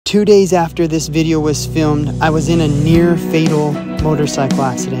2 days after this video was filmed, I was in a near-fatal motorcycle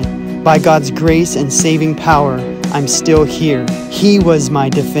accident. By God's grace and saving power, I'm still here. He was my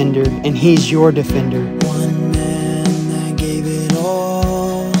defender, and He's your defender. One man that gave it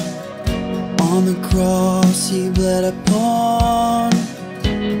all, on the cross He bled upon.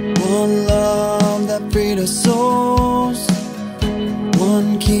 One love that freed our souls,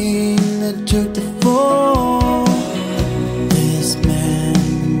 one King that took the fall. This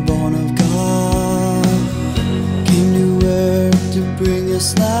man, born of God, came to earth to bring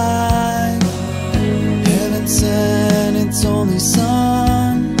us life. Heaven sent its only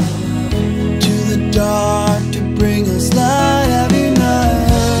Son to the dark to bring us light. Have you not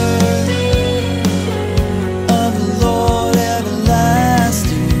heard of the Lord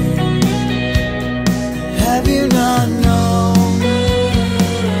everlasting? Have you not known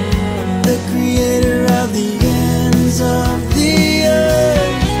the Creator of the ends of the earth?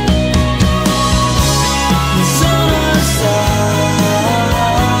 He's on our side.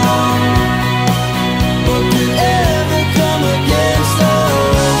 What could ever come against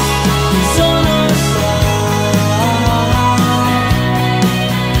us? He's on our side.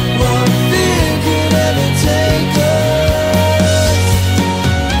 What fear could ever take us?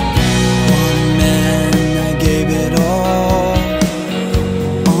 One man that gave it all,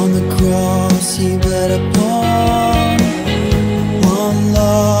 on the cross He bled upon. One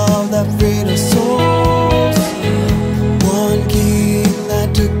love that freed our souls, one King that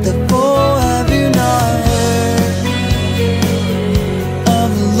took the fall. Have you not heard of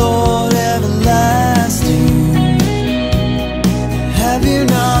the Lord everlasting? Have you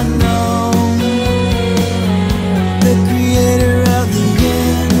not known the Creator of the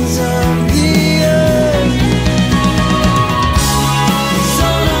ends of the earth? He's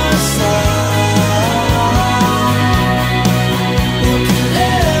on our side. What could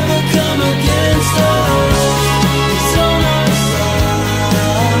ever come against us? He's on our side.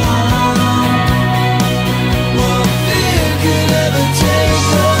 What fear could ever take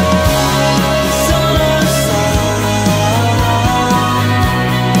us? He's on our side.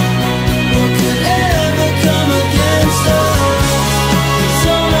 What could ever come against us? He's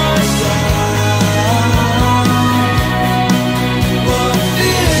on our side. What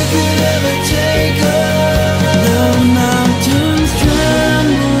fear could ever take us? The mountains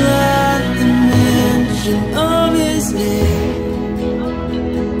tremble at the mention of His name.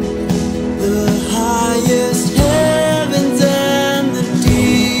 The highest heavens and the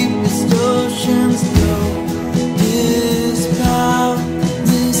deepest oceans know His power.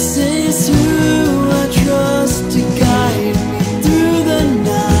 This is who I trust to guide me through the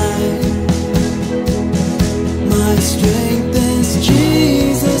night. My strength is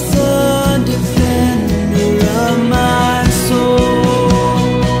Jesus, the defender of my soul.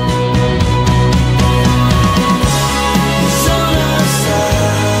 He's on our side.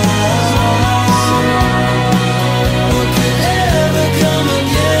 What could ever come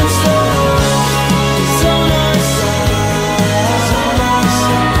against us? He's on our side.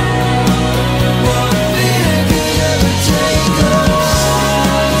 What fear could ever take us?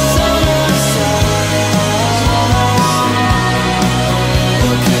 He's on our side.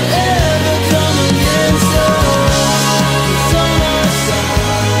 What could ever come against us? He's on our side.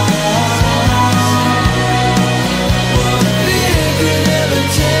 What fear could ever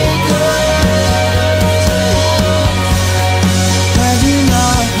take us? Have you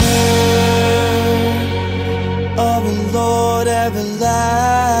not heard of the Lord everlasting?